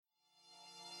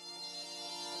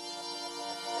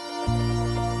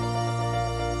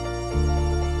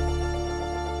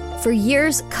For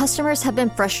years, customers have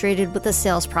been frustrated with the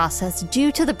sales process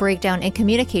due to the breakdown in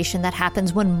communication that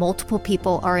happens when multiple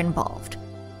people are involved.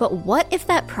 But what if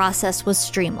that process was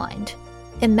streamlined?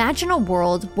 Imagine a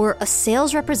world where a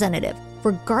sales representative,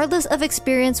 regardless of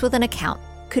experience with an account,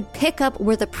 could pick up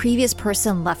where the previous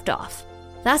person left off.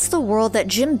 That's the world that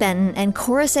Jim Benton and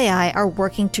Chorus AI are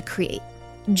working to create.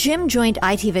 Jim joined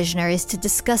IT Visionaries to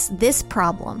discuss this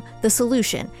problem, the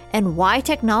solution, and why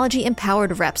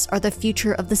technology-empowered reps are the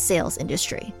future of the sales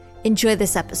industry. Enjoy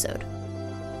this episode.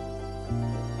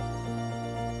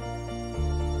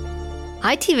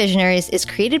 IT Visionaries is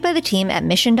created by the team at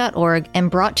Mission.org and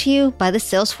brought to you by the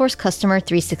Salesforce Customer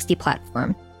 360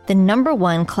 platform, the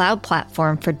 #1 cloud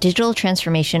platform for digital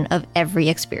transformation of every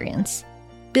experience.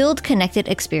 Build connected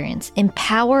experience,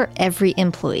 empower every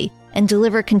employee, and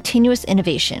deliver continuous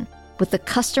innovation with the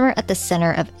customer at the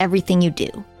center of everything you do.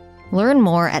 Learn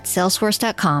more at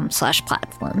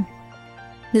salesforce.com/platform.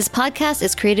 This podcast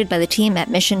is created by the team at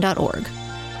Mission.org.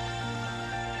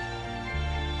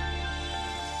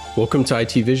 Welcome to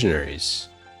IT Visionaries.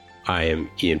 I am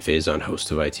Ian Faison,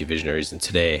 host of IT Visionaries, and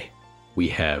today we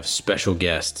have special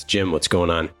guest, Jim. What's going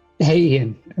on? Hey,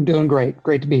 Ian. I'm doing great.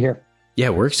 Great to be here. Yeah,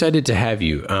 we're excited to have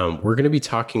you. We're going to be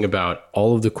talking about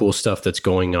all of the cool stuff that's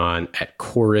going on at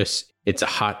Chorus. It's a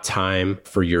hot time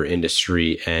for your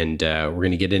industry, and we're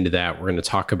going to get into that. We're going to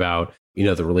talk about,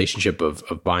 the relationship of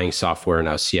buying software and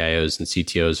how CIOs and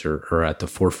CTOs are at the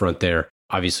forefront there.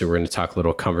 Obviously, we're going to talk a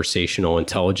little conversational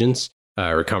intelligence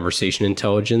or conversation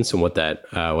intelligence and what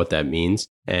that means,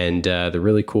 and the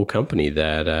really cool company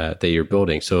that you're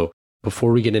building. So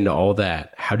before we get into all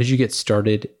that, how did you get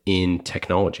started in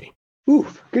technology? Ooh,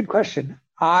 good question.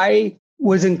 I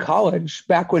was in college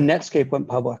back when Netscape went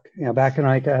public, back in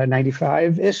like a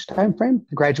 95-ish timeframe.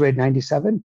 I graduated in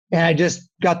 97. And I just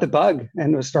got the bug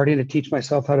and was starting to teach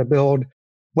myself how to build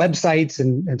websites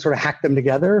and sort of hack them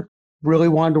together. Really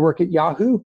wanted to work at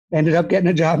Yahoo. Ended up getting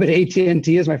a job at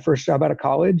AT&T as my first job out of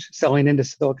college, selling into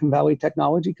Silicon Valley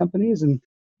technology companies. And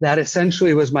that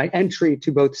essentially was my entry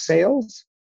to both sales.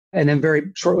 And then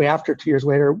very shortly after, 2 years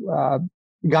later,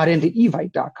 got into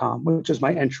Evite.com, which is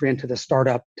my entry into the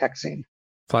startup tech scene.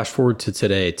 Flash forward to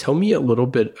today. Tell me a little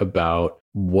bit about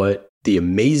what the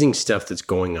amazing stuff that's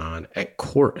going on at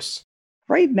Chorus.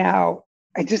 Right now,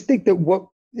 I just think that what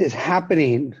is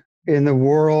happening in the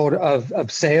world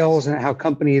of sales and how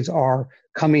companies are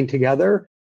coming together,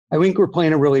 I think we're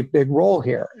playing a really big role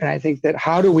here. And I think that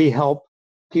how do we help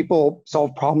people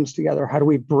solve problems together? How do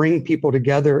we bring people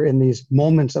together in these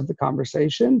moments of the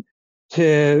conversation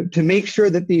to make sure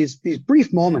that these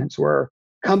brief moments where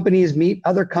companies meet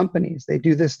other companies, they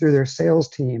do this through their sales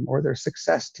team or their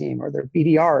success team or their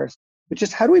BDRs, but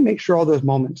just how do we make sure all those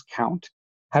moments count?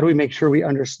 How do we make sure we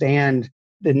understand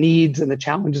the needs and the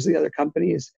challenges of the other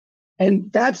companies? And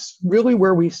that's really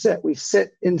where we sit. We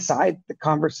sit inside the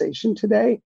conversation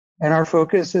today. And our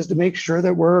focus is to make sure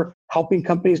that we're helping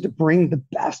companies to bring the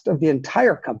best of the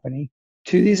entire company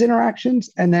to these interactions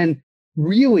and then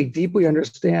really deeply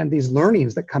understand these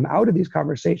learnings that come out of these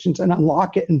conversations and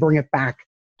unlock it and bring it back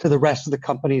to the rest of the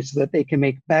company so that they can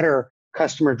make better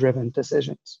customer-driven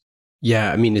decisions.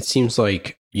 Yeah, it seems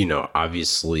like,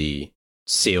 obviously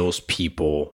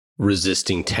salespeople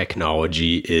resisting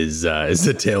technology is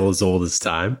a tale as old as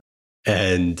time.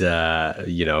 And,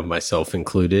 myself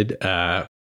included,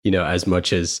 as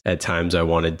much as at times I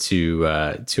wanted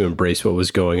to embrace what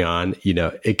was going on,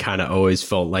 it kind of always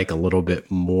felt like a little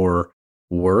bit more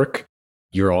work.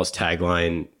 Your all's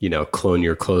tagline, clone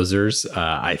your closers,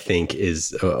 I think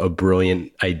is a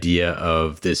brilliant idea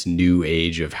of this new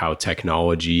age of how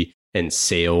technology and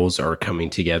sales are coming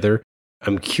together.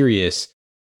 I'm curious,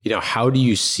 how do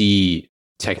you see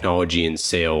technology and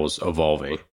sales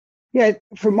evolving? Yeah,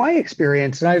 from my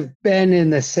experience, and I've been in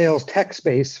the sales tech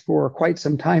space for quite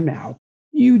some time now,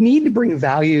 you need to bring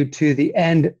value to the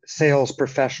end sales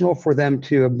professional for them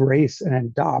to embrace and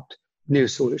adopt new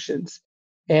solutions.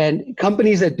 And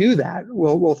companies that do that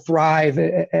will thrive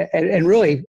and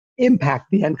really impact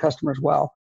the end customer as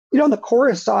well. On the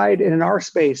Chorus side and in our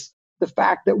space, the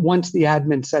fact that once the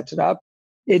admin sets it up,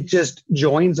 it just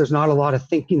joins. There's not a lot of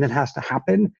thinking that has to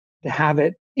happen to have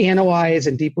it analyze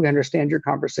and deeply understand your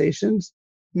conversations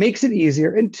makes it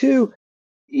easier. And two,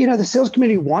 the sales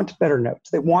community wants better notes.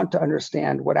 They want to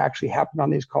understand what actually happened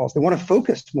on these calls. They want to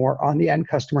focus more on the end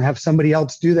customer and have somebody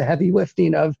else do the heavy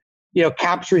lifting of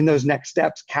capturing those next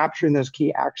steps, capturing those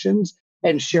key actions,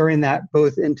 and sharing that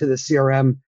both into the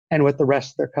CRM and with the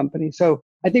rest of their company. So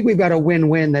I think we've got a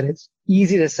win-win that it's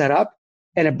easy to set up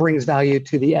and it brings value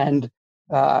to the end,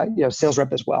 sales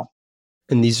rep as well.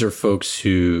 And these are folks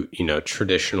who,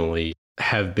 traditionally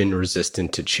have been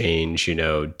resistant to change,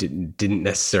 didn't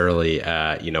necessarily,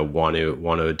 want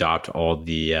to adopt all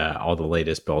the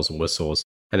latest bells and whistles.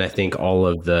 And I think all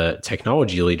of the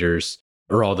technology leaders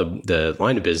or all the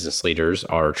line of business leaders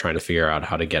are trying to figure out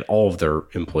how to get all of their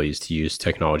employees to use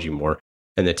technology more.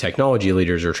 And the technology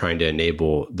leaders are trying to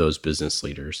enable those business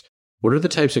leaders. What are the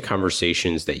types of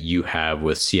conversations that you have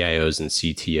with CIOs and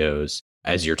CTOs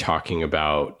as you're talking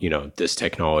about, this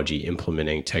technology,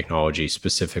 implementing technology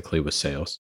specifically with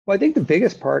sales? Well, I think the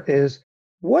biggest part is,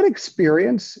 what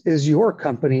experience is your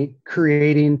company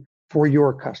creating for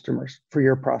your customers, for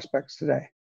your prospects today?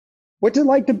 What's it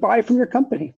like to buy from your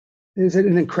company? Is it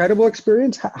an incredible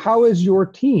experience? How is your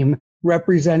team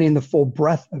representing the full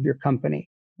breadth of your company?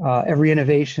 Every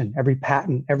innovation, every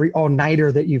patent, every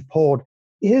all-nighter that you've pulled,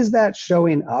 is that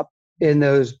showing up in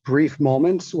those brief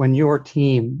moments when your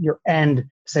team, your end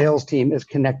sales team, is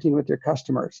connecting with your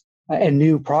customers and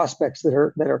new prospects that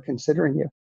are considering you?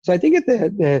 So I think at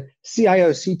the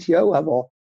CIO, CTO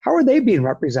level, how are they being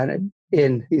represented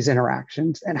in these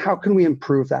interactions? And how can we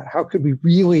improve that? How could we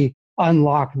really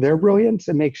unlock their brilliance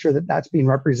and make sure that that's being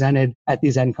represented at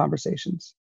these end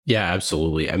conversations? Yeah,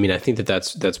 absolutely. I mean, I think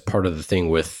that's part of the thing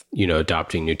with,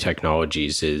 adopting new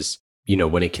technologies is,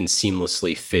 when it can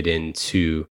seamlessly fit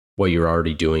into what you're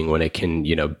already doing, when it can,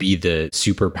 be the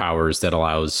superpowers that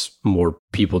allows more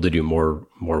people to do more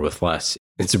with less.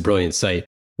 It's a brilliant site.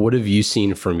 What have you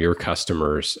seen from your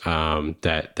customers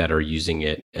that are using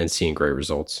it and seeing great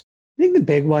results? I think the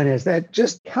big one is that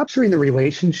just capturing the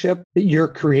relationship that you're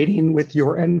creating with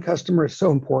your end customer is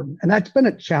so important. And that's been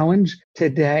a challenge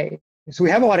today. So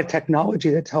we have a lot of technology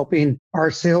that's helping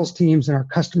our sales teams and our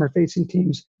customer facing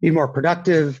teams be more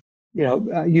productive,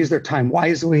 use their time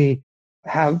wisely,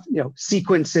 have,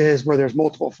 sequences where there's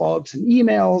multiple follow-ups and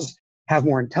emails, have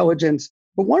more intelligence.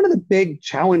 But one of the big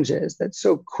challenges that's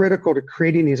so critical to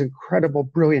creating these incredible,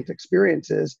 brilliant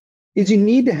experiences is you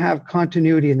need to have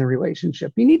continuity in the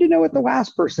relationship. You need to know what the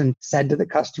last person said to the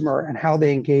customer and how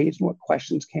they engaged and what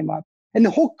questions came up. And the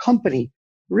whole company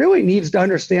really needs to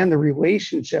understand the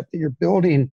relationship that you're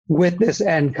building with this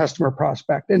end customer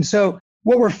prospect. And so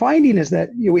what we're finding is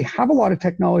that we have a lot of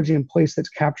technology in place that's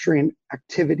capturing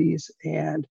activities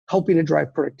and helping to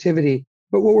drive productivity.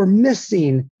 But what we're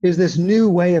missing is this new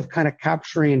way of kind of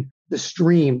capturing the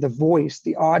stream, the voice,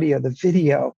 the audio, the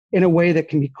video in a way that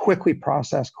can be quickly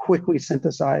processed, quickly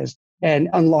synthesized, and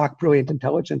unlock brilliant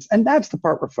intelligence. And that's the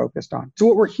part we're focused on. So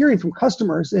what we're hearing from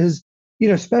customers is,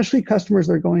 especially customers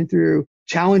that are going through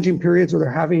challenging periods where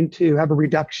they're having to have a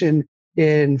reduction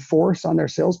in force on their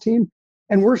sales team.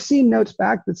 And we're seeing notes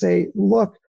back that say,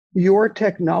 look, your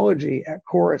technology at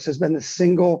Chorus has been the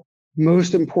single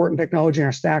most important technology in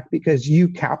our stack because you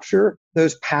capture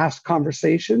those past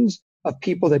conversations of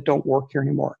people that don't work here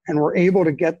anymore. And we're able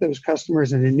to get those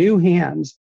customers into new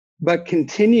hands, but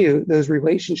continue those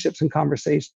relationships and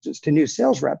conversations to new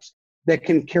sales reps that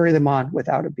can carry them on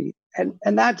without a beat. And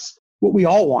that's what we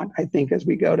all want, I think, as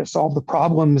we go to solve the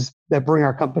problems that bring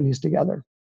our companies together.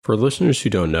 For listeners who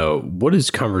don't know, what is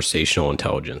conversational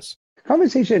intelligence?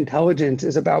 Conversation intelligence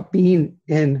is about being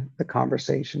in the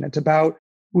conversation. It's about,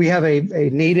 we have a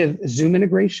native Zoom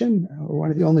integration. We're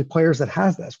one of the only players that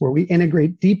has this, where we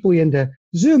integrate deeply into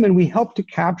Zoom and we help to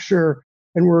capture,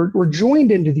 and we're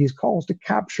joined into these calls to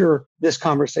capture this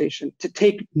conversation, to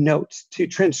take notes, to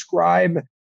transcribe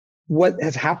what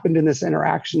has happened in this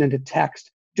interaction into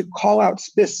text, to call out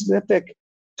specific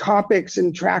topics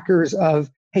and trackers of,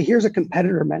 hey, here's a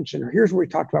competitor mention, or here's where we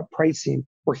talked about pricing,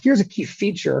 or here's a key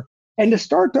feature, and to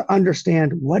start to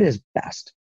understand what is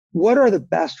best. What are the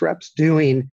best reps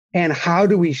doing, and how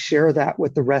do we share that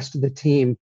with the rest of the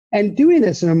team? And doing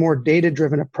this in a more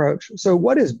data-driven approach. So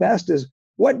what is best is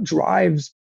what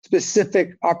drives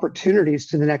specific opportunities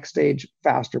to the next stage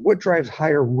faster? What drives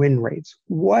higher win rates?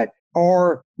 What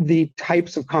are the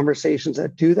types of conversations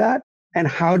that do that? And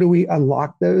how do we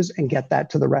unlock those and get that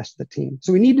to the rest of the team?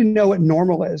 So we need to know what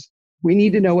normal is. We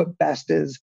need to know what best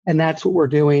is. And that's what we're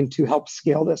doing to help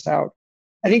scale this out.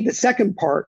 I think the second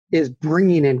part is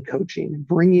bringing in coaching,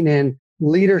 bringing in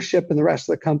leadership and the rest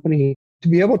of the company to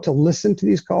be able to listen to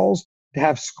these calls, to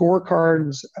have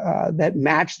scorecards that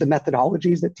match the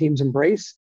methodologies that teams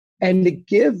embrace, and to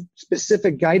give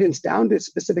specific guidance down to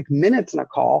specific minutes in a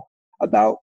call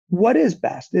about what is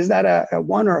best. Is that a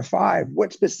 1 or a 5?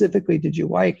 What specifically did you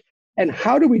like? And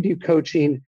how do we do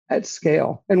coaching at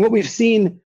scale? And what we've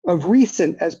seen of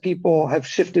recent as people have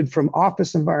shifted from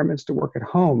office environments to work at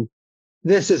home,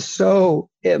 this is so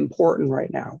important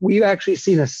right now. We've actually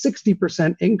seen a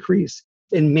 60% increase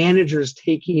in managers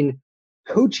taking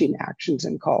coaching actions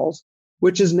and calls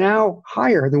which is now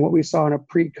higher than what we saw in a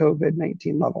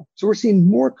pre-COVID-19 level. So we're seeing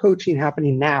more coaching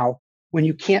happening now when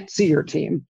you can't see your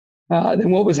team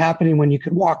than what was happening when you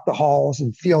could walk the halls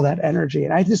and feel that energy.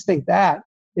 And I just think that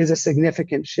is a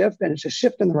significant shift, and it's a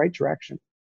shift in the right direction.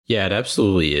 Yeah, it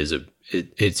absolutely is.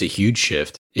 It's a huge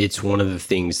shift. It's one of the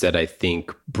things that I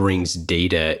think brings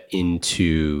data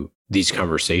into these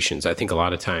conversations. I think a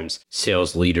lot of times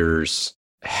sales leaders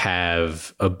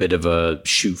have a bit of a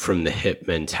shoot from the hip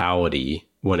mentality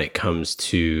when it comes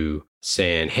to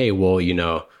saying, hey, well,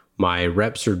 my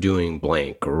reps are doing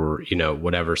blank or,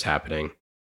 whatever's happening.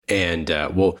 And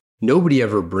well, nobody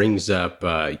ever brings up,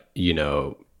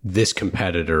 this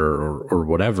competitor or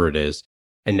whatever it is.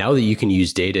 And now that you can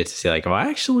use data to say like, well,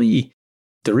 actually,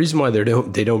 the reason why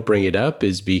they don't bring it up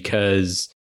is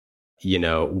because,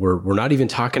 we're not even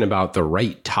talking about the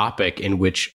right topic in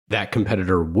which that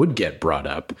competitor would get brought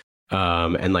up.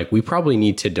 And like, we probably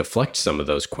need to deflect some of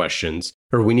those questions,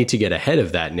 or we need to get ahead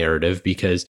of that narrative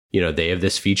because, they have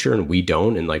this feature and we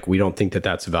don't. And like, we don't think that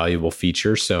that's a valuable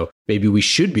feature. So maybe we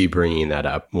should be bringing that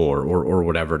up more or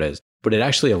whatever it is. But it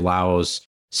actually allows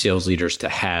sales leaders to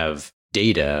have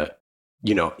data,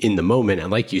 in the moment.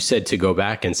 And like you said, to go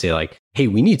back and say like, hey,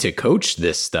 we need to coach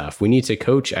this stuff. We need to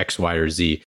coach X, Y, or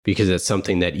Z because it's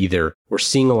something that either we're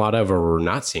seeing a lot of or we're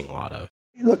not seeing a lot of.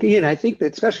 Look, Ian, I think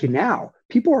that especially now,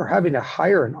 people are having to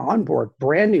hire and onboard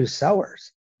brand new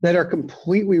sellers that are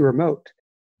completely remote.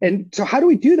 And so how do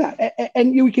we do that?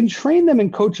 And we can train them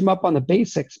and coach them up on the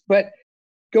basics. But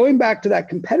going back to that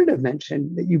competitive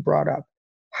mention that you brought up,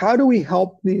 how do we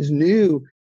help these new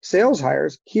sales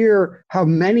hires hear how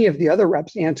many of the other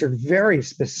reps answered very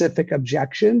specific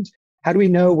objections? How do we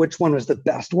know which one was the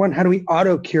best one? How do we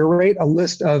auto curate a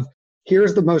list of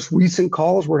here's the most recent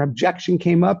calls where an objection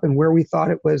came up and where we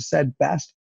thought it was said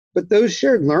best? But those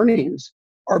shared learnings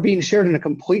are being shared in a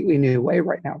completely new way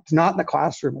right now. It's not in the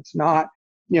classroom. It's not,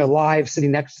 live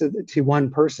sitting next to one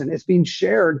person. It's being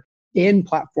shared in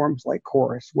platforms like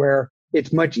Chorus, where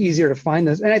it's much easier to find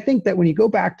those. And I think that when you go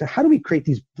back to how do we create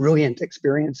these brilliant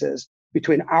experiences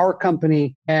between our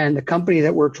company and the company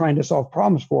that we're trying to solve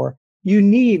problems for, you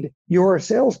need your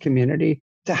sales community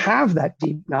to have that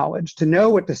deep knowledge, to know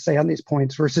what to say on these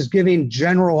points versus giving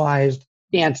generalized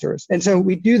answers. And so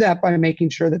we do that by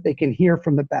making sure that they can hear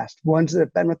from the best, ones that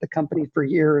have been with the company for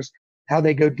years, how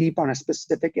they go deep on a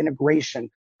specific integration,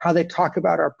 how they talk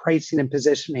about our pricing and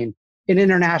positioning. An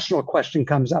international question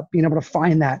comes up, being able to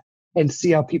find that and see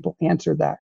how people answer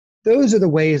that. Those are the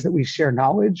ways that we share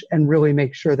knowledge and really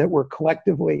make sure that we're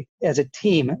collectively, as a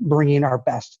team, bringing our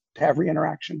best to every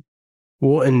interaction.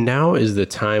 Well, and now is the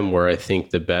time where I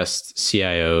think the best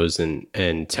CIOs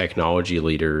and technology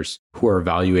leaders who are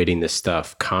evaluating this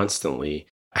stuff constantly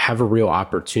have a real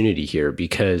opportunity here,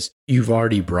 because you've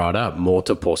already brought up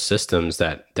multiple systems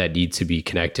that need to be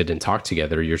connected and talk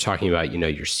together. You're talking about,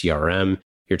 your CRM.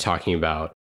 You're talking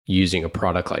about using a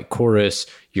product like Chorus.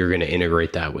 You're going to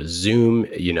integrate that with Zoom.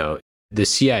 The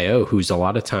CIO, who's a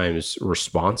lot of times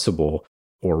responsible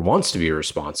or wants to be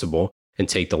responsible and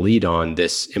take the lead on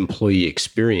this employee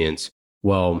experience,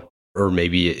 well, or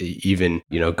maybe even,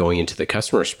 going into the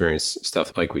customer experience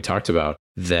stuff like we talked about,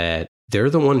 that they're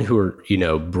the one who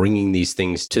are, bringing these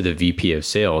things to the VP of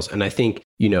sales. And I think,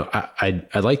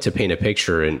 I'd like to paint a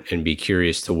picture and be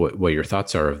curious to what your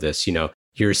thoughts are of this.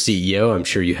 You're a CEO. I'm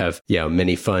sure you have,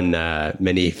 many fun,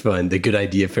 the good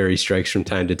idea fairy strikes from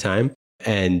time to time.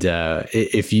 And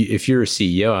if you're a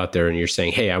CEO out there and you're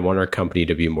saying, hey, I want our company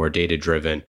to be more data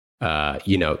driven,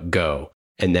 go.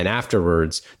 And then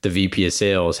afterwards, the VP of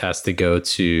sales has to go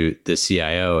to the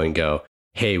CIO and go,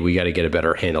 hey, we got to get a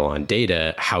better handle on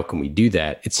data. How can we do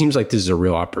that? It seems like this is a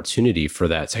real opportunity for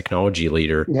that technology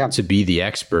leader to be the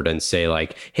expert and say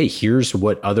like, hey, here's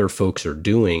what other folks are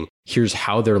doing. Here's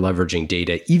how they're leveraging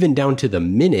data, even down to the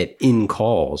minute in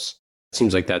calls. It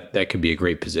seems like that could be a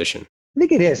great position. I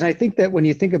think it is. And I think that when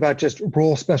you think about just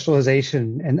role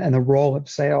specialization and the role of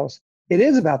sales, it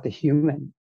is about the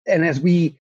human. And as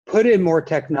we put in more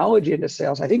technology into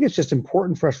sales, I think it's just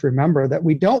important for us to remember that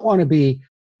we don't want to be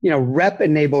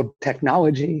rep-enabled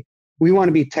technology. We want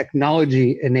to be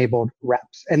technology-enabled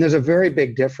reps. And there's a very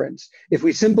big difference. If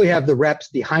we simply have the reps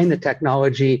behind the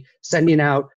technology, sending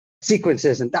out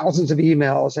sequences and thousands of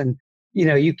emails, and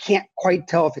you can't quite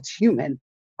tell if it's human,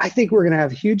 I think we're going to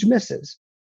have huge misses.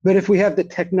 But if we have the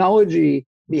technology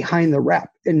behind the rep,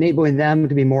 enabling them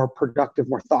to be more productive,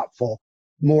 more thoughtful,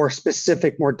 more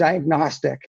specific, more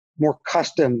diagnostic, more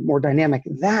custom, more dynamic,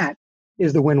 that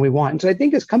is the win we want. And so I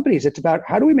think as companies, it's about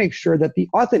how do we make sure that the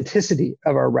authenticity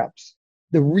of our reps,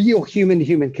 the real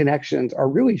human-to-human connections are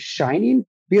really shining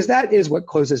because that is what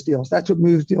closes deals. That's what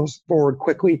moves deals forward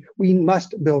quickly. We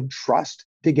must build trust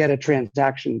to get a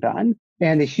transaction done.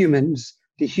 And the human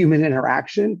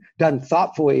interaction done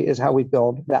thoughtfully is how we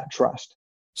build that trust.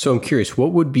 So I'm curious,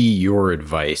 what would be your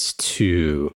advice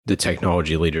to the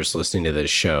technology leaders listening to this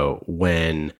show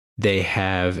when they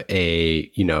have a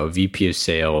VP of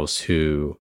sales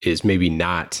who is maybe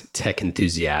not tech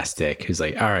enthusiastic, who's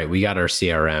like, all right, we got our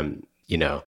CRM,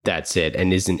 that's it,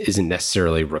 and isn't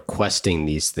necessarily requesting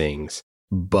these things,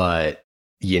 but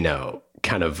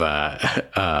kind of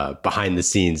behind the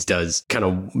scenes does kind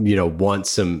of want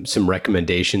some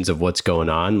recommendations of what's going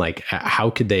on. Like,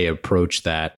 how could they approach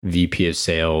that VP of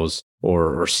sales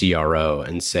or CRO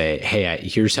and say, hey,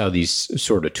 here's how these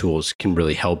sort of tools can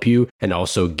really help you, and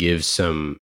also give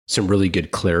some really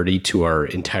good clarity to our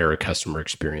entire customer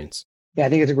experience? Yeah, I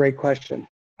think it's a great question.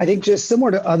 I think just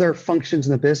similar to other functions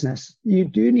in the business, you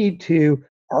do need to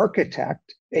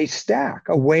architect a stack,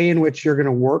 a way in which you're going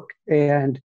to work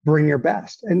and bring your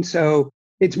best. And so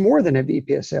it's more than a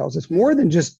VP of sales. It's more than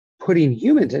just putting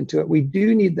humans into it. We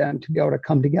do need them to be able to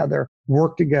come together,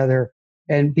 work together,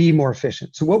 and be more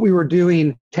efficient. So what we were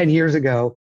doing 10 years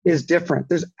ago is different.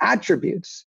 There's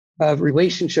attributes of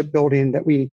relationship building that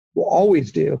we will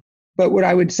always do. But what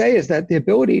I would say is that the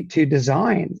ability to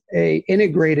design a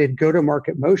integrated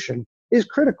go-to-market motion is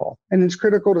critical, and it's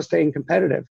critical to staying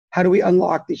competitive. How do we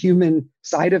unlock the human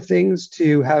side of things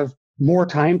to have more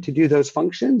time to do those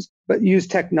functions, but use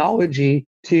technology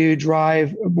to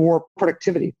drive more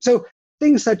productivity? So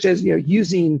things such as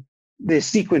using the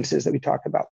sequences that we talked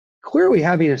about, clearly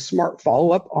having a smart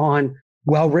follow-up on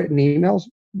well-written emails.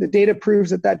 The data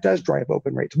proves that does drive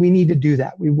open rates. We need to do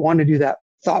that. We want to do that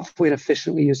thoughtfully and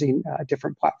efficiently using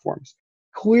different platforms.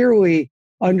 Clearly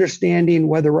understanding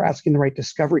whether we're asking the right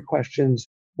discovery questions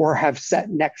or have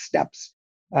set next steps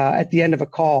at the end of a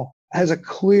call has a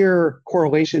clear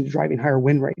correlation to driving higher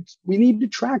win rates. We need to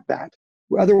track that.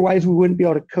 Otherwise, we wouldn't be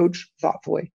able to coach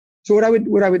thoughtfully. So what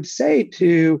I would say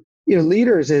to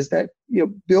leaders is that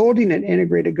building an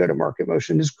integrated go-to-market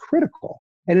motion is critical,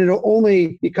 and it'll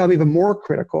only become even more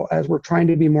critical as we're trying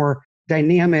to be more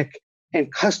dynamic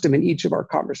and custom in each of our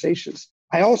conversations.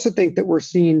 I also think that we're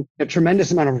seeing a tremendous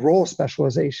amount of role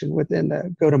specialization within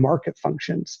the go-to-market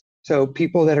functions. So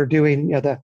people that are doing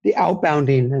the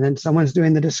outbounding, and then someone's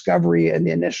doing the discovery and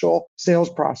the initial sales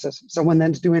process. Someone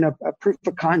then's doing a proof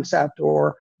of concept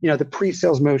or the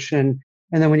pre-sales motion.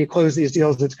 And then when you close these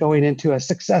deals, it's going into a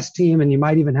success team, and you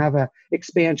might even have a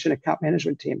expansion account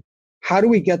management team. How do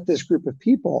we get this group of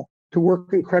people to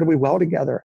work incredibly well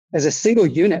together as a single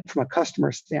unit from a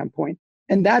customer standpoint?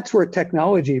 And that's where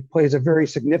technology plays a very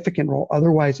significant role.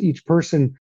 Otherwise, each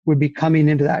person would be coming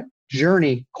into that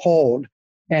journey cold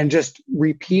and just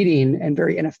repeating and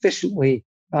very inefficiently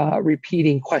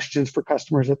repeating questions for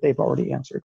customers that they've already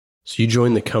answered. So you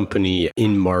joined the company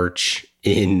in March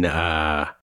in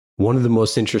one of the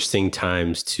most interesting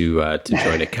times to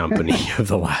join a company of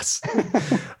the last,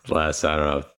 I don't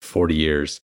know, 40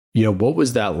 years. What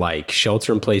was that like?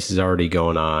 Shelter in place is already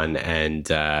going on, and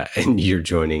you're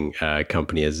joining a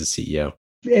company as a CEO.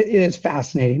 It is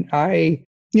fascinating. I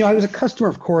was a customer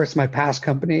of Chorus, my past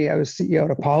company. I was CEO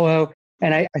at Apollo,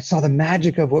 and I saw the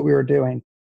magic of what we were doing.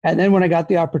 And then when I got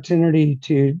the opportunity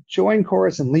to join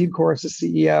Chorus and lead Chorus as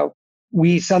CEO,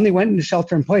 we suddenly went into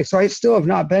shelter in place. So I still have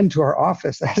not been to our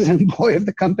office as an employee of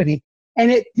the company. And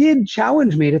it did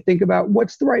challenge me to think about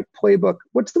what's the right playbook,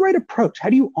 what's the right approach? How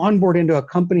do you onboard into a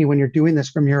company when you're doing this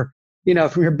from your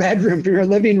bedroom, from your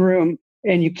living room,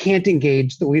 and you can't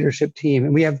engage the leadership team?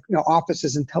 And we have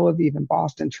offices in Tel Aviv and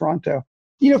Boston, Toronto.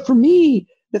 For me,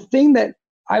 the thing that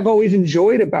I've always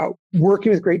enjoyed about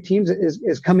working with great teams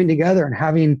is coming together and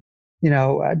having,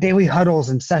 daily huddles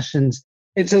and sessions.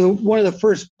 And so one of the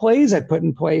first plays I put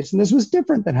in place, and this was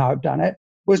different than how I've done it,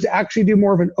 was to actually do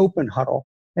more of an open huddle.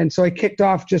 And so I kicked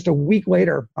off just a week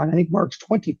later on, I think, March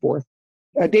 24th,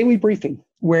 a daily briefing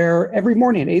where every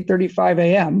morning at 8:35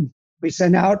 a.m., we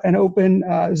sent out an open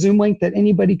Zoom link that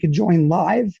anybody could join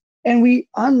live. And we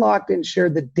unlocked and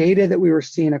shared the data that we were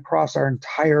seeing across our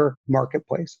entire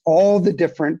marketplace, all the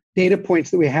different data points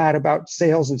that we had about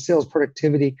sales and sales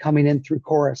productivity coming in through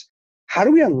Chorus. How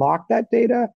do we unlock that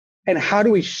data? And how do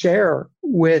we share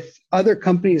with other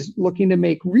companies looking to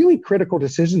make really critical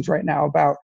decisions right now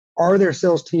about, are their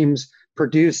sales teams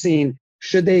producing?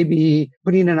 Should they be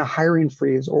putting in a hiring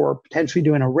freeze or potentially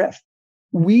doing a RIF?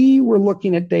 We were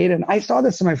looking at data, and I saw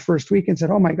this in my first week and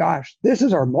said, oh my gosh, this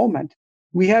is our moment.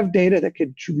 We have data that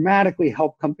could dramatically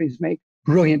help companies make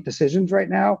brilliant decisions right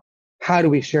now. How do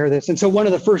we share this? And so one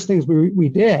of the first things we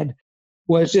did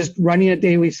was just running a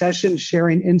daily session,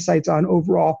 sharing insights on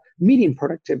overall meeting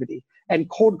productivity and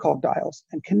cold call dials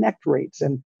and connect rates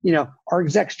and, our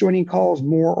execs joining calls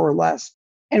more or less.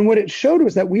 And what it showed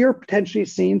was that we are potentially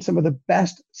seeing some of the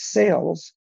best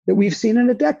sales that we've seen in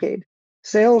a decade.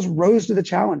 Sales rose to the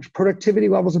challenge. Productivity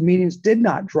levels of meetings did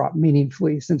not drop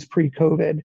meaningfully since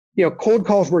pre-COVID. Cold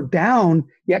calls were down,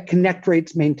 yet connect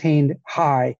rates maintained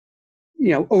high.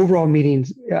 Overall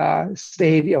meetings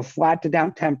stayed, flat to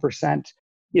down 10%.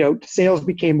 Sales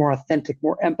became more authentic,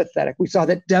 more empathetic. We saw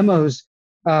that demos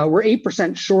were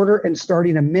 8% shorter and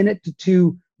starting a minute to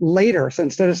two later. So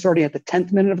instead of starting at the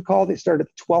 10th minute of a call, they started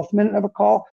at the 12th minute of a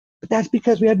call. But that's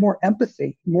because we had more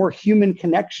empathy, more human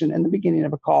connection in the beginning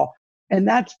of a call. And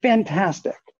that's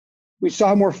fantastic. We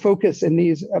saw more focus in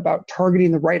these about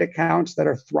targeting the right accounts that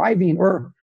are thriving,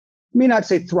 or I may not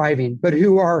say thriving, but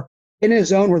who are in a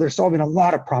zone where they're solving a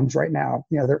lot of problems right now.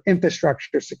 They're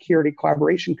infrastructure, security,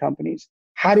 collaboration companies.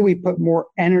 How do we put more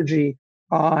energy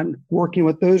on working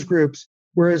with those groups?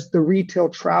 Whereas the retail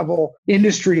travel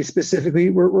industry specifically,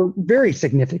 were very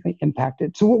significantly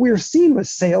impacted. So what we were seeing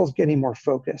was sales getting more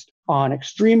focused on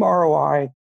extreme ROI,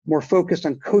 more focused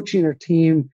on coaching their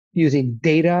team using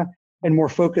data, and more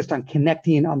focused on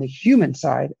connecting on the human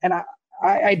side. And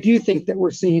I do think that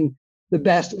we're seeing the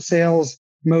best sales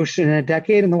motion in a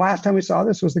decade. And the last time we saw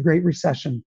this was the Great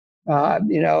Recession, 10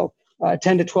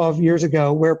 to 12 years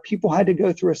ago, where people had to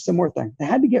go through a similar thing. They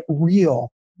had to get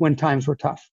real when times were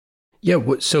tough. Yeah.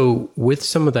 So with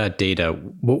some of that data,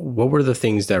 what were the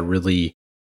things that really,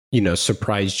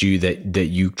 surprised you that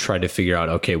you tried to figure out,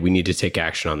 okay, we need to take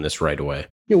action on this right away?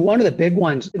 One of the big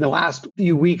ones in the last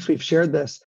few weeks, we've shared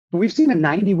this, but we've seen a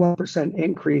 91%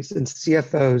 increase in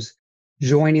CFOs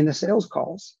joining the sales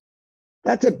calls.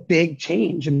 That's a big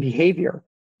change in behavior.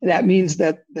 That means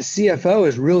that the CFO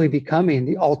is really becoming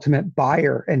the ultimate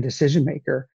buyer and decision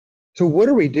maker. So what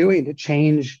are we doing to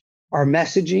change our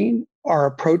messaging, our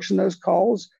approach in those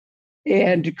calls,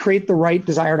 and to create the right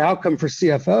desired outcome for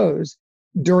CFOs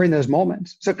during those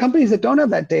moments? So companies that don't have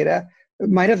that data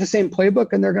might have the same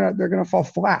playbook, and they're gonna fall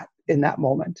flat in that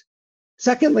moment.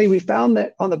 Secondly, we found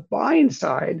that on the buying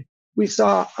side, we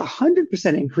saw a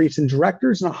 100% increase in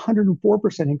directors and a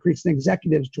 104% increase in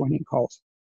executives joining calls.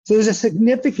 So there's a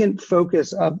significant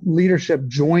focus of leadership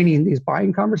joining these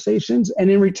buying conversations.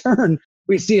 And in return,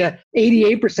 we see a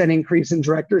 88% increase in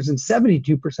directors and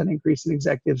 72% increase in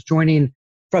executives joining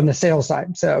from the sales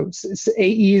side. So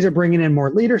AEs are bringing in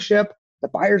more leadership. The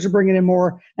buyers are bringing in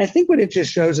more. And I think what it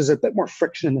just shows is a bit more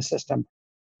friction in the system.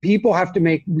 People have to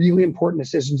make really important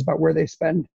decisions about where they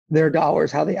spend their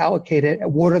dollars, how they allocate it,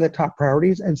 and what are the top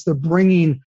priorities. And so they're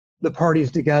bringing the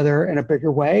parties together in a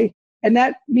bigger way. And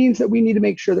that means that we need to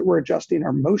make sure that we're adjusting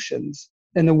our motions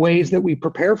and the ways that we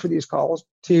prepare for these calls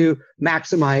to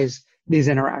maximize these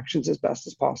interactions as best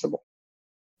as possible.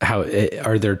 How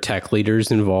are there tech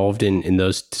leaders involved in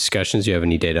those discussions? Do you have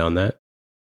any data on that?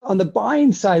 On the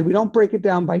buying side, we don't break it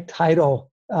down by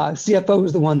title. CFO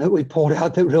was the one that we pulled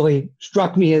out that really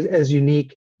struck me as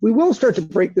unique. We will start to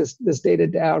break this data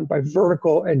down by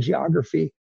vertical and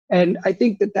geography. And I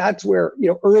think that that's where,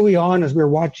 early on, as we were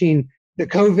watching the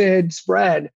COVID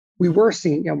spread, we were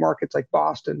seeing, markets like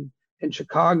Boston and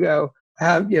Chicago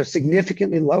have,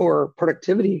 significantly lower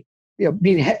productivity,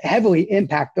 being heavily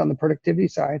impacted on the productivity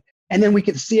side. And then we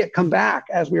could see it come back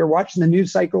as we were watching the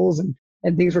news cycles and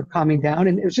things were calming down.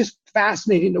 And it was just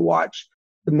fascinating to watch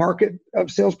the market of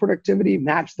sales productivity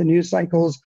match the news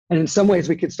cycles. And in some ways,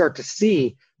 we could start to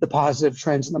see the positive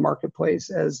trends in the marketplace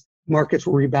as markets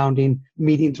were rebounding,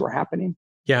 meetings were happening.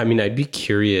 Yeah, I mean, I'd be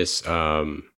curious.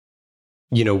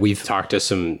 We've talked to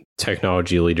some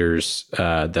technology leaders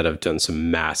that have done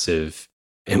some massive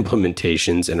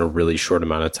implementations in a really short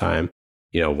amount of time.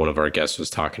 One of our guests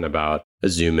was talking about a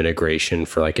Zoom integration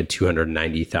for like a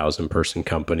 290,000 person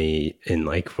company in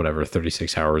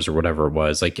 36 hours or whatever it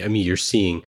was. You're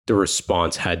seeing the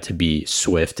response had to be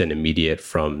swift and immediate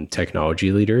from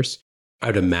technology leaders. I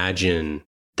would imagine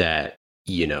that,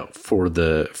 for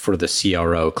the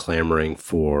CRO clamoring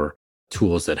for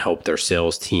tools that help their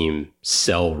sales team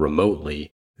sell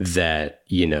remotely, that,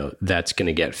 that's going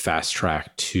to get fast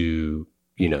tracked to,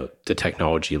 the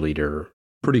technology leader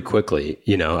pretty quickly.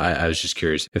 I was just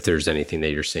curious if there's anything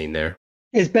that you're seeing there.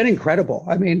 It's been incredible.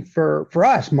 I mean, for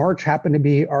us, March happened to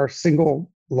be our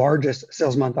single largest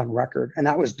sales month on record. And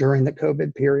that was during the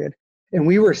COVID period. And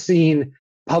we were seeing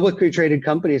publicly traded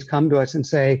companies come to us and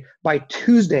say, by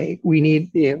Tuesday, we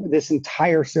need this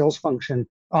entire sales function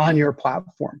on your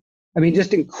platform. I mean,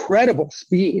 just incredible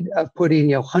speed of putting,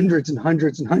 hundreds and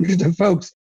hundreds and hundreds of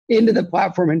folks into the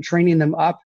platform and training them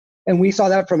up. And we saw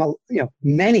that from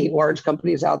many large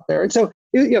companies out there. And so,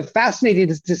 fascinating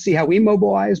to see how we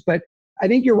mobilize. But I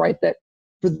think you're right that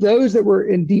For those that were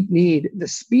in deep need, the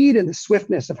speed and the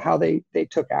swiftness of how they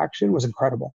took action was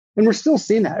incredible. And we're still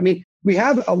seeing that. I mean, we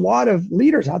have a lot of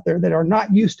leaders out there that are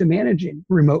not used to managing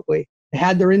remotely. They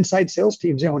had their inside sales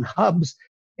teams, in hubs,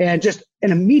 and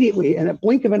immediately, in a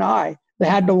blink of an eye, they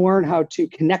had to learn how to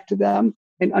connect to them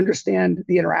and understand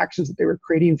the interactions that they were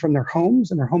creating from their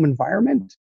homes and their home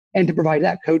environment, and to provide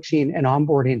that coaching and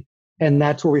onboarding. And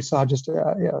that's where we saw just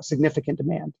a significant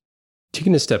demand.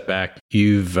 Taking a step back,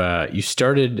 you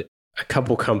started a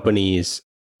couple companies.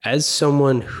 As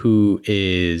someone who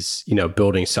is,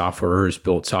 building software or has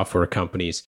built software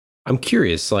companies, I'm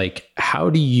curious, how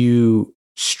do you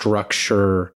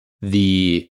structure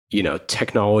the,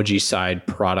 technology side,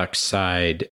 product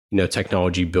side,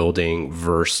 technology building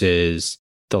versus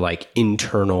the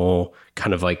internal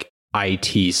kind of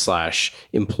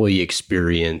IT/employee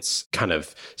experience kind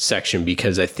of section?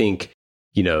 Because I think,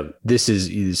 this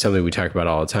is something we talk about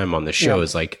all the time on the show. Yeah.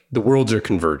 Is the worlds are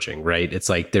converging, right? It's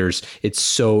it's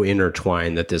so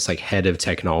intertwined that this head of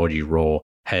technology role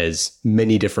has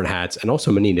many different hats and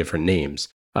also many different names.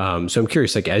 So I'm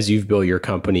curious, as you've built your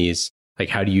companies,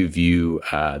 how do you view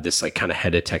this kind of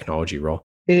head of technology role?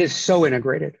 It is so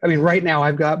integrated. I mean, right now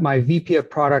I've got my VP of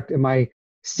product and my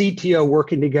CTO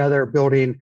working together,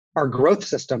 building our growth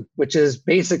system, which is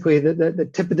basically the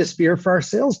tip of the spear for our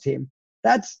sales team.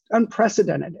 That's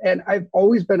unprecedented. And I've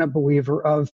always been a believer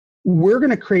of, we're going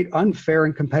to create unfair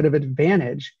and competitive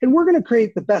advantage, and we're going to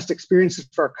create the best experiences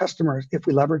for our customers if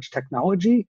we leverage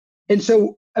technology. And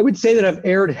so I would say that I've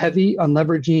erred heavy on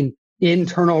leveraging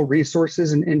internal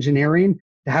resources and engineering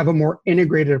to have a more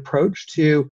integrated approach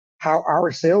to how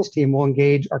our sales team will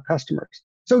engage our customers.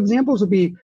 So examples would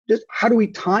be just, how do we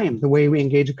time the way we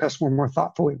engage a customer more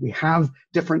thoughtfully? We have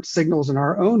different signals in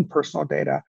our own personal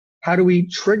data. How do we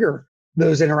trigger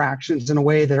those interactions in a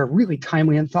way that are really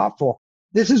timely and thoughtful?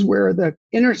 This is where the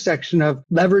intersection of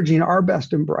leveraging our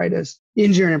best and brightest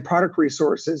engineering and product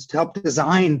resources to help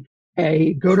design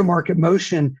a go-to-market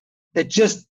motion that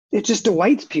it just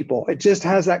delights people. It just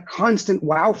has that constant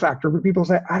wow factor where people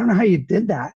say, I don't know how you did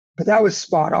that, but that was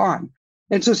spot on.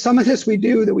 And so some of this we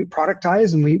do that we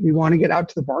productize and we want to get out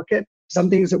to the market, some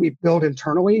things that we build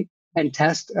internally and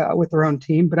test with our own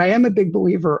team. But I am a big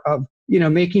believer of,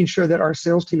 making sure that our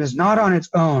sales team is not on its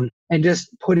own and just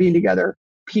putting together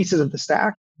pieces of the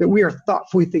stack, that we are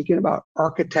thoughtfully thinking about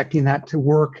architecting that to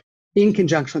work in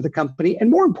conjunction with the company. And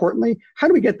more importantly, how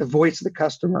do we get the voice of the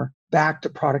customer back to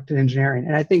product and engineering?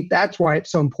 And I think that's why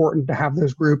it's so important to have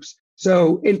those groups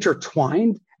so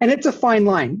intertwined. And it's a fine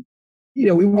line.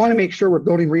 We want to make sure we're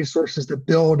building resources that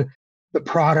build the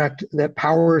product that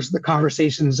powers the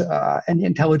conversations and the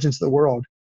intelligence of the world.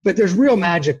 But there's real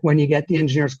magic when you get the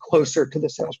engineers closer to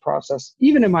the sales process.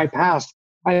 Even in my past,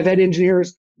 I've had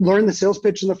engineers learn the sales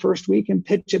pitch in the first week and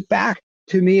pitch it back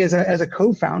to me as a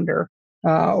co-founder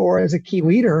or as a key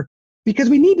leader, because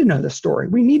we need to know the story.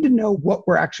 We need to know what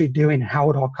we're actually doing, how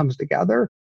it all comes together.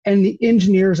 And the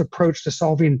engineer's approach to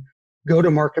solving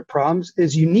go-to-market problems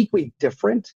is uniquely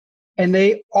different. And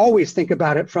they always think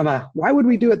about it from why would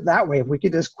we do it that way if we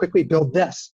could just quickly build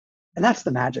this? And that's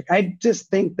the magic. I just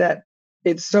think that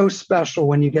it's so special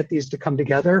when you get these to come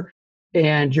together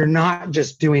and you're not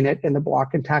just doing it in the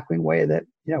block and tackling way that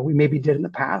we maybe did in the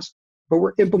past, but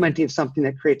we're implementing something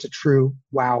that creates a true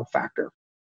wow factor.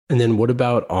 And then what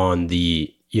about on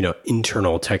the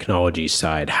internal technology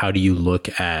side? How do you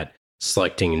look at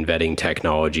selecting and vetting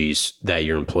technologies that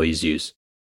your employees use?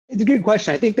 It's a good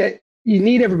question. I think that you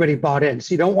need everybody bought in.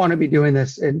 So you don't want to be doing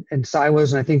this in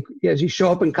silos. And I think as you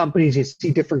show up in companies, you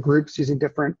see different groups using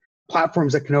different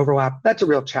platforms that can overlap. That's a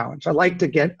real challenge. I like to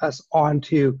get us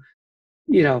onto,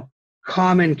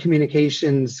 common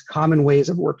communications, common ways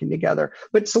of working together.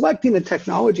 But selecting the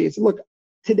technologies, look,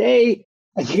 today,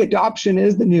 I think adoption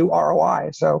is the new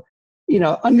ROI. So,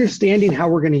 understanding how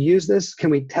we're going to use this, can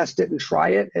we test it and try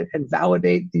it and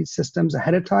validate these systems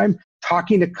ahead of time,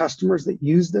 talking to customers that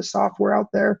use this software out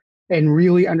there and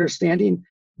really understanding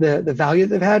the value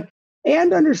that they've had,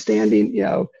 and understanding,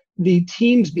 the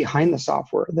teams behind the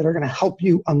software that are going to help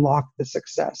you unlock the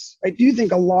success. I do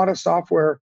think a lot of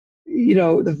software,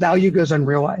 the value goes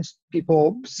unrealized.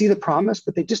 People see the promise,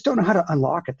 but they just don't know how to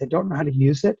unlock it. They don't know how to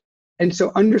use it. And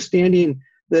so understanding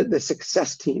the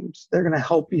success teams, they're going to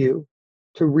help you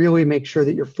to really make sure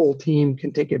that your full team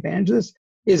can take advantage of this,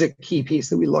 is a key piece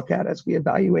that we look at as we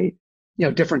evaluate,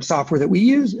 different software that we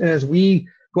use, and as we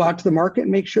go out to the market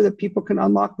and make sure that people can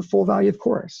unlock the full value of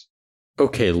Chorus.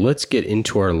 Okay, let's get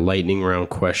into our lightning round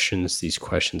questions. These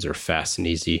questions are fast and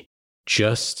easy.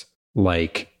 Just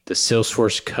like the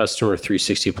Salesforce Customer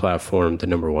 360 platform, the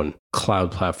 #1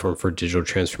 cloud platform for digital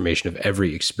transformation of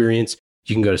every experience,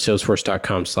 You can go to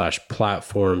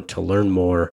salesforce.com/platform to learn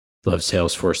more. Love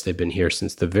Salesforce. They've been here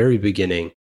since the very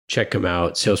beginning. Check them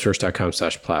out,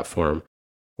 salesforce.com/platform.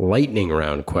 Lightning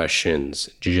round questions.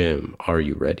 Jim, are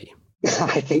you ready?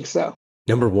 I think so.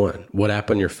 Number 1, what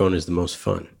app on your phone is the most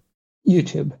fun?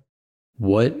 YouTube.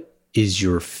 What is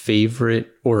your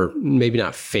favorite, or maybe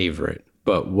not favorite,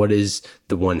 but what is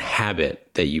the one habit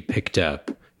that you picked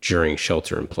up during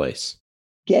shelter in place?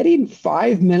 Getting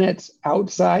 5 minutes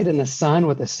outside in the sun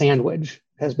with a sandwich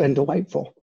has been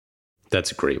delightful.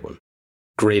 That's a great one.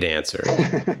 Great answer.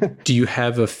 Do you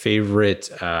have a favorite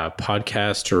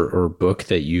podcast or book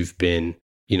that you've been,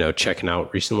 checking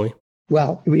out recently?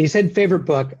 Well, when you said favorite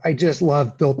book, I just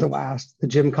love Built to Last. The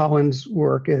Jim Collins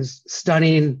work is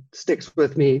stunning, sticks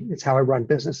with me. It's how I run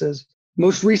businesses.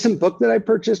 Most recent book that I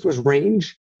purchased was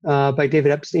Range by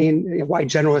David Epstein, Why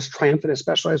Generalists Triumph in a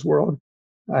Specialized World.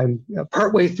 I'm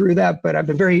partway through that, but I've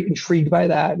been very intrigued by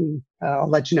that, and I'll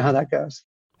let you know how that goes.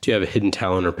 Do you have a hidden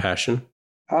talent or passion?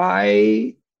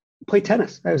 I play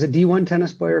tennis. I was a D1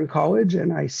 tennis player in college,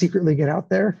 and I secretly get out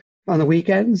there on the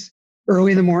weekends,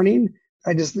 early in the morning.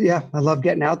 I love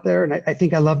getting out there, and I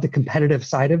think I love the competitive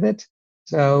side of it.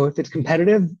 So if it's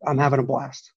competitive, I'm having a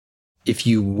blast. If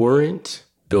you weren't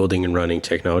building and running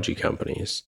technology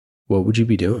companies, what would you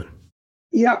be doing?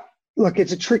 Yeah, look,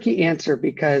 it's a tricky answer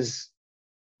because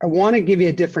I want to give you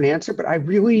a different answer, but I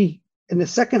really, in the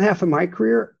second half of my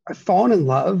career, I've fallen in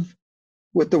love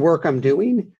with the work I'm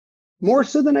doing more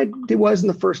so than I was in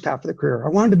the first half of the career. I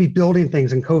wanted to be building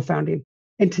things and co-founding.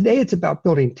 And today it's about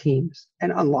building teams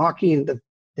and unlocking the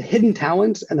hidden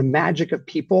talents and the magic of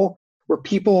people, where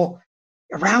people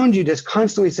around you just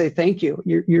constantly say, thank you.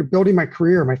 You're building my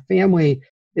career. My family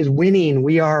is winning.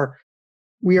 We are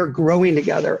growing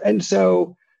together. And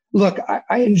so, look,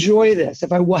 I enjoy this.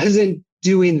 If I wasn't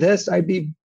doing this, I'd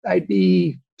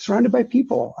be surrounded by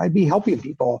people. I'd be helping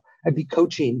people. I'd be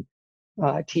coaching,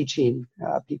 teaching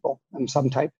people of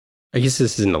some type. I guess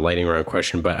this isn't a lightning round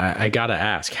question, but I got to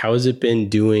ask, how has it been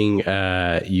doing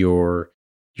your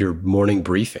morning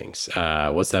briefings?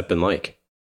 What's that been like?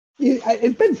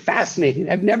 It's been fascinating.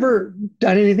 I've never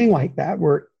done anything like that,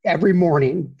 where every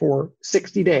morning for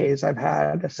 60 days, I've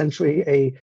had essentially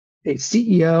a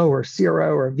CEO or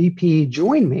CRO or VP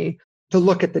join me to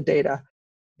look at the data.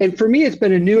 And for me, it's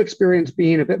been a new experience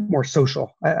being a bit more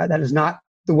social. That is not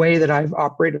the way that I've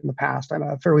operated in the past.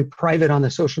 I'm fairly private on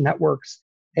the social networks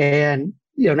and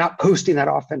not posting that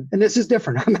often. And this is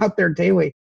different. I'm out there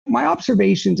daily. My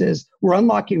observations is we're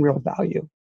unlocking real value.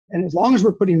 And as long as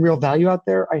we're putting real value out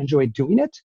there, I enjoy doing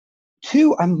it.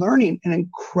 2, I'm learning an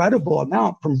incredible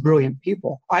amount from brilliant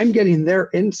people. I'm getting their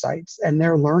insights and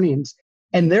their learnings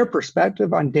and their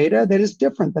perspective on data that is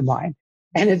different than mine.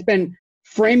 And it's been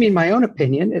framing my own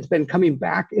opinion. It's been coming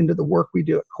back into the work we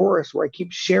do at Chorus, where I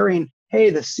keep sharing, hey,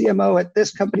 the CMO at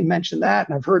this company mentioned that,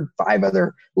 and I've heard 5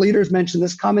 other leaders mention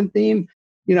this common theme.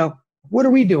 What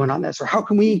are we doing on this? Or how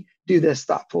can we do this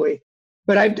thoughtfully?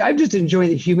 But I've just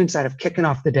enjoyed the human side of kicking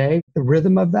off the day, the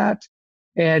rhythm of that,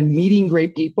 and meeting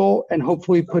great people, and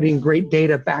hopefully putting great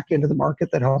data back into the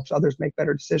market that helps others make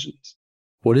better decisions.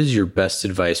 What is your best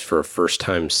advice for a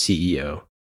first-time CEO?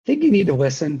 I think you need to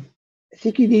listen. I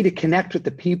think you need to connect with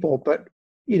the people. But,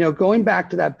 going back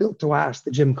to that Built to Last,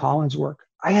 the Jim Collins work,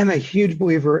 I am a huge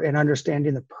believer in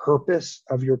understanding the purpose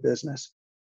of your business.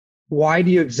 Why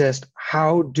do you exist?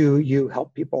 How do you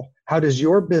help people? How does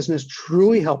your business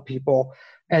truly help people?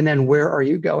 And then where are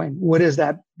you going? What is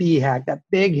that BHAG, that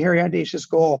big, hairy, audacious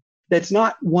goal that's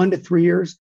not 1 to 3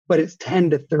 years, but it's 10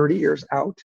 to 30 years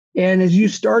out? And as you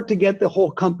start to get the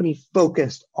whole company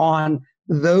focused on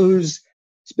those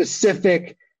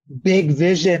specific big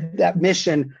vision, that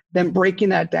mission, then breaking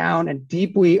that down and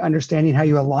deeply understanding how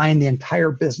you align the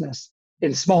entire business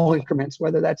in small increments,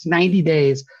 whether that's 90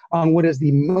 days on what is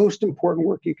the most important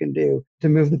work you can do to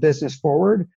move the business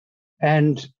forward,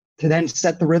 and to then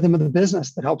set the rhythm of the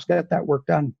business that helps get that work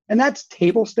done. And that's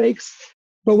table stakes.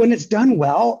 But when it's done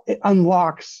well, it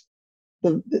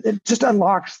just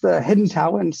unlocks the hidden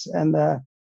talents and the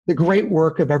great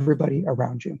work of everybody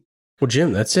around you. Well,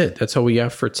 Jim, that's it. That's all we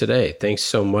got for today. Thanks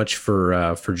so much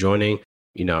for joining.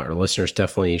 Our listeners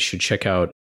definitely should check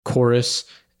out Chorus,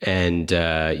 and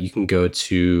you can go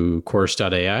to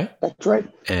chorus.ai. That's right.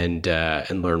 And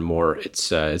learn more. It's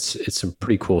some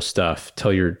pretty cool stuff.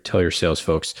 Tell your sales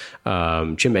folks.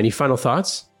 Jim, any final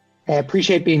thoughts? I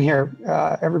appreciate being here.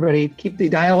 Everybody, keep the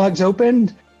dialogues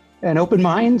open and open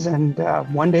minds, and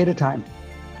one day at a time.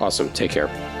 Awesome. Take care.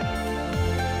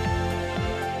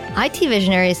 IT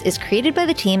Visionaries is created by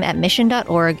the team at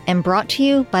mission.org and brought to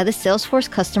you by the Salesforce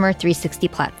Customer 360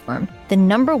 platform, the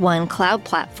 #1 cloud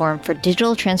platform for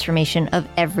digital transformation of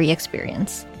every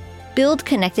experience. Build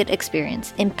connected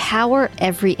experience, empower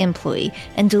every employee,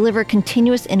 and deliver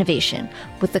continuous innovation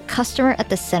with the customer at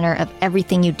the center of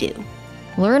everything you do.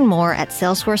 Learn more at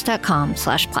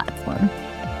salesforce.com/platform.